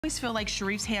I always feel like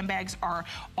Sharif's handbags are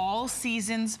all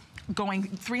seasons, going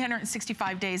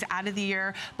 365 days out of the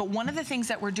year. But one of the things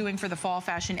that we're doing for the Fall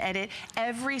Fashion Edit,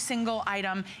 every single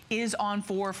item is on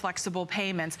 4 flexible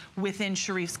payments within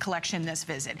Sharif's collection this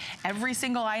visit. Every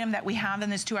single item that we have in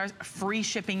this 2 hours, free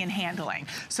shipping and handling.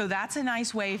 So that's a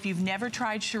nice way. If you've never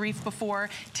tried Sharif before,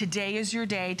 today is your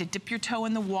day to dip your toe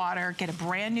in the water, get a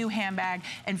brand new handbag,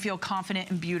 and feel confident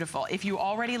and beautiful. If you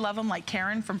already love them, like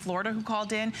Karen from Florida who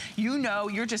called in, you know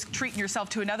you're just treating yourself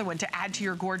to another one to add to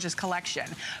your gorgeous collection.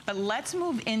 But let's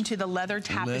move into the leather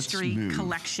tapestry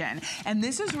collection. And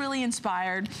this is really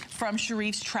inspired from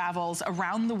Sharif's travels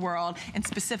around the world, and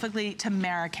specifically to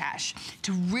Marrakech,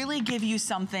 to really give you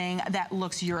something that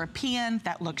looks European,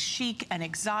 that looks chic and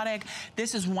exotic.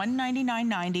 This is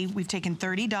 $199.90. We've taken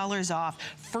 $30 off.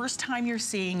 First time you're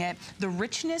seeing it. The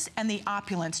richness and the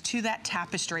opulence to that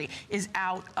tapestry is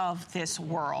out of this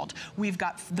world. We've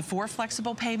got the 4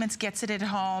 flexible payments, gets it at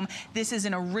home. This is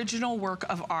an original work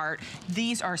of art.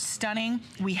 These are stunning.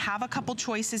 We have a couple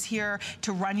choices here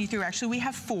to run you through. Actually, we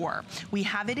have 4. We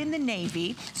have it in the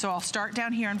navy. So I'll start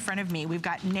down here in front of me. We've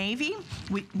got navy.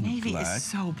 Navy Black. Is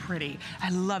so pretty.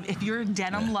 I love it. If you're a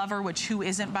denim lover, which who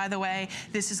isn't, by the way,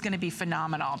 this is going to be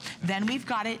phenomenal. Then we've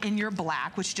got it in your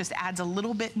black, which just adds a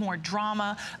little bit more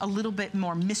drama, a little bit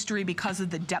more mystery because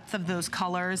of the depth of those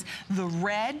colors. The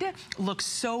red looks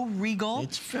so regal.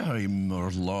 It's very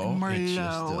Merlot.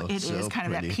 Merlot. It is kind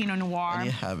of that Pinot Noir. And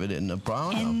you have it in the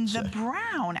brown. In the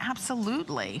brown,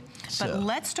 absolutely. But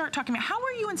let's start talking about, how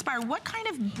were you inspired? What kind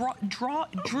of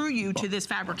drew you to this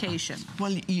fabrication?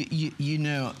 Well, you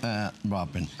know,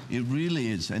 Robin, it really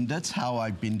is. And that's how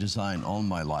I've been designed all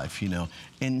my life, you know.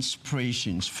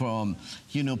 Inspirations from,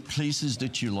 you know, places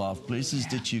that you love, places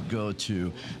that you go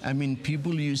to. I mean,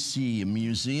 people you see, a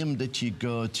museum that you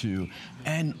go to,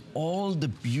 and all the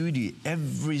beauty,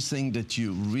 everything that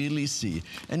you really see.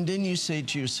 And then you say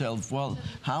to yourself, well,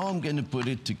 how I'm going to put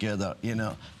it together, you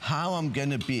know, how I'm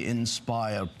going to be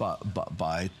inspired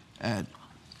by it. And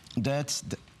that's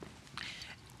the,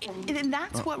 and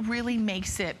that's what really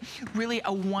makes it really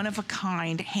a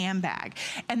one-of-a-kind handbag.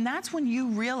 And that's when you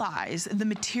realize the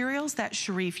materials that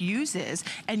Sharif uses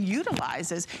and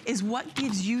utilizes is what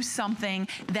gives you something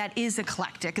that is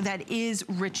eclectic, that is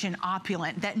rich and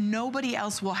opulent, that nobody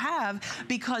else will have,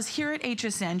 because here at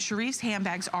HSN, Sharif's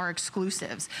handbags are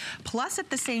exclusives. Plus,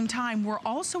 at the same time, we're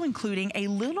also including a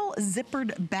little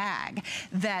zippered bag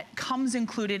that comes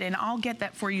included, and I'll get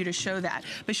that for you to show that.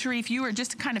 But Sharif, you were,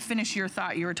 just to kind of finish your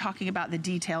thought, you were talking about the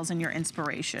details and your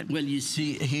inspiration. Well, you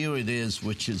see, here it is,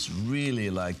 which is really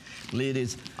like,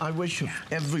 ladies, I wish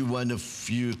every one of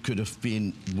you could have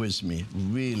been with me,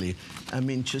 really. I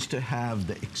mean, just to have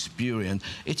the experience.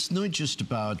 It's not just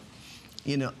about,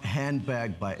 you know,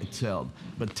 handbag by itself,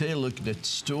 but take a look at the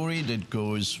story that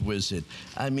goes with it.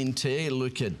 I mean, take a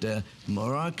look at the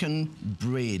Moroccan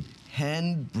braid,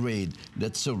 hand braid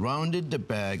that surrounded the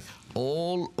bag,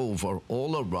 all over,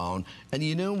 all around. And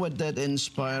you know what that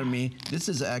inspired me? This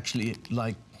is actually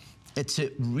like, it's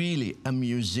really a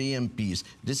museum piece.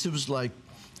 This was like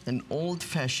an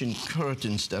old-fashioned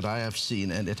curtains that I have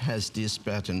seen, and it has this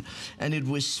pattern. And it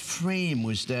was framed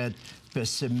with that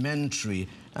symmetry.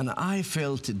 And I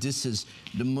felt this is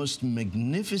the most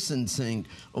magnificent thing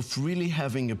of really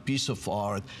having a piece of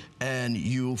art, and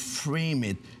you frame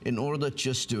it in order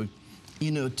just to, you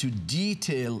know, to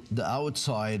detail the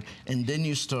outside, and then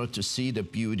you start to see the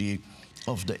beauty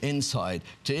of the inside.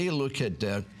 Take a look at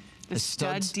the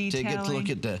studs, detailing. take a look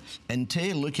at the, and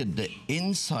take a look at the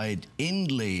inside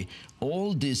inlay,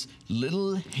 all this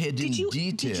little hidden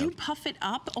detail. Did you puff it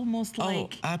up almost like? Oh,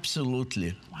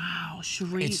 absolutely. Wow,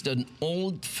 Sharif. It's an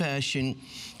old-fashioned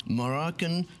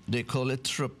Moroccan, they call it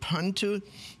trapunto,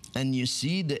 and you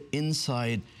see the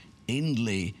inside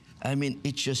inlay. I mean,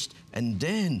 it just, and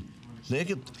then,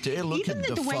 take a look Even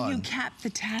at the way fun. you cap the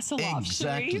tassel off,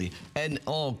 Exactly. Sharif. And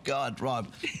oh God,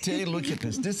 Rob, take a look at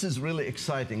this. This is really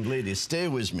exciting, ladies. Stay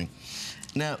with me.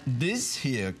 Now, this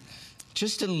here,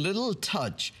 just a little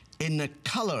touch in the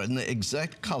color, in the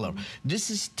exact color. This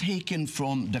is taken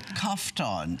from the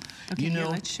kaftan. Okay, you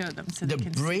know, let's show them so the they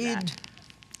can see braid. that.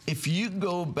 If you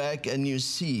go back and you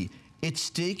see, it's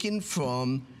taken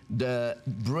from the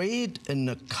braid and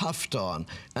the kaftan,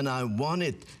 and I want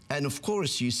it, and of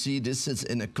course you see this is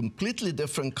in a completely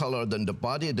different color than the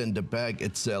body, than the bag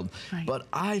itself, but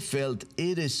I felt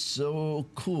it is so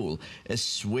cool. A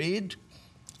suede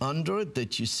under it,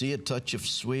 that you see a touch of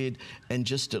suede, and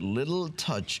just a little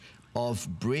touch of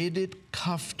braided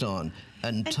kaftan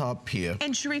and top here.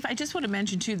 And Sharif, I just want to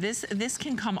mention too, this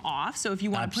can come off. So if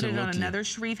you want to put it on another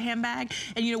Sharif handbag,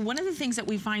 and you know, one of the things that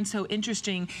we find so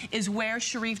interesting is where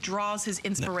Sharif draws his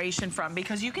inspiration from,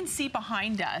 because you can see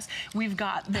behind us, we've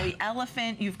got the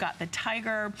elephant, you've got the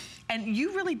tiger, and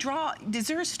you really draw. Is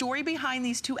there a story behind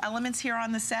these two elements here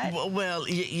on the set? Well,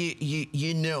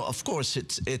 you know, of course,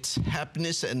 it's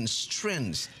happiness and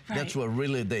strength. Right. That's what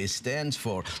really they stands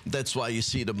for. That's why you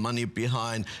see the money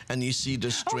behind, and you see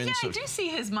the strength. Oh yeah, I do see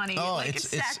his money. Oh, like it's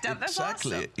stacked up. That's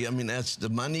exactly. Awesome. I mean, that's the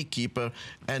money keeper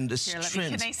and the strength.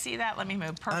 Can I see that? Let me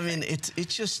move. Perfect. I mean,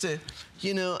 it's just a,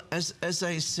 you know, as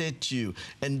I said to you,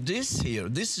 and this here,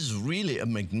 this is really a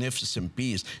magnificent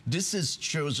piece. This is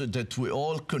shows that we're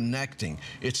all connecting.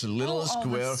 It's a little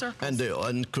square and they're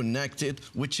unconnected,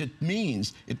 which it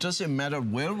means it doesn't matter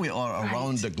where we are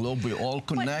around the globe, we're all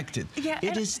connected.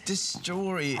 It is this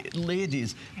story,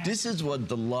 ladies. This is what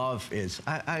the love is.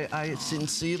 I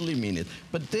sincerely mean it.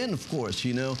 But then, of course,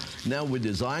 you know, now we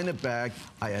design a bag.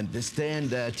 I understand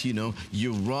that, you know,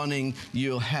 you're running,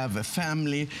 you have a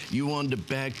family, you want the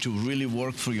bag to really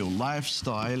work for your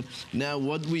lifestyle. Now,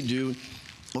 what we do,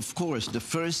 of course, the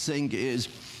first thing is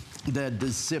that the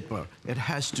zipper, it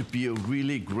has to be a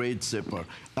really great zipper,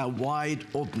 a wide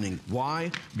opening.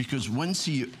 Why? Because once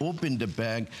you open the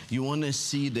bag, you want to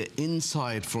see the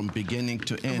inside from beginning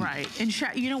to end. Right. And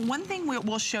you know, one thing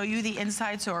we'll show you the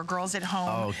inside so our girls at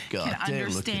home can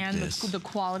understand the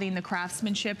quality and the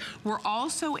craftsmanship. We're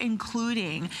also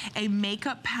including a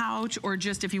makeup pouch, or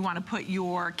just if you want to put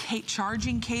your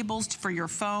charging cables for your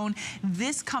phone.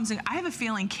 This comes in, I have a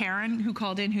feeling Karen, who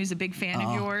called in, who's a big fan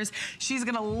of yours, she's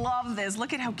going to love this.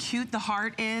 Look at how cute the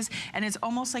heart is, and it's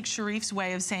almost like Sharif's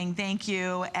way of saying thank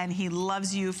you, and he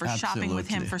loves you for shopping with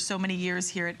him for so many years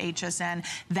here at HSN.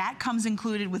 That comes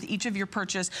included with each of your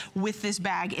purchase with this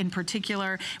bag in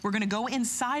particular. We're going to go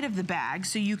inside of the bag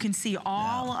so you can see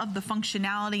all of the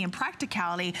functionality and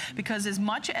practicality, because as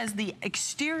much as the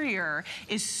exterior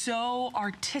is so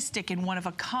artistic and one of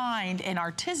a kind and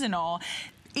artisanal,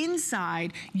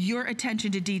 inside, your attention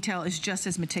to detail is just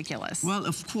as meticulous. Well,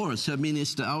 of course. I mean,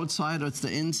 it's the outside, it's the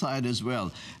inside as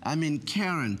well. I mean,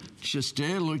 Karen, just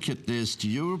take a look at this. To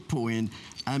your point,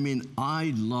 I mean,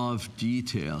 I love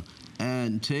detail.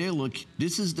 And take a look,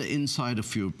 this is the inside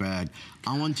of your bag.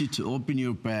 I want you to open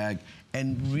your bag,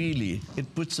 and really,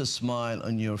 it puts a smile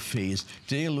on your face.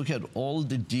 Take a look at all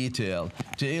the detail.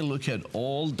 Take a look at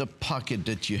all the pocket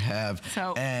that you have,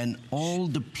 and all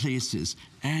the places.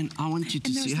 And I want you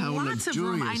to see how luxurious. Of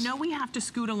room. I know we have to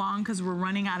scoot along because we're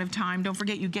running out of time. Don't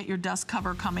forget, you get your dust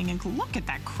cover coming in. Look at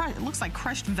that, it looks like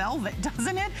crushed velvet,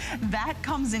 doesn't it? That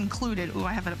comes included. Ooh,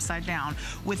 I have it upside down.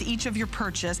 With each of your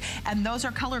purchase. And those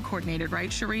are color coordinated,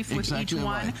 right, Sharif? With each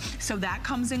one. Right. So that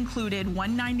comes included,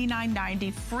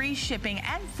 $199.90, free shipping,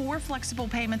 and 4 flexible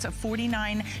payments of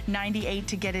 $49.98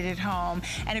 to get it at home.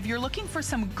 And if you're looking for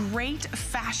some great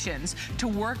fashions to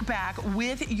work back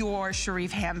with your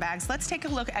Sharif handbags, let's take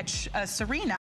a look at Serena.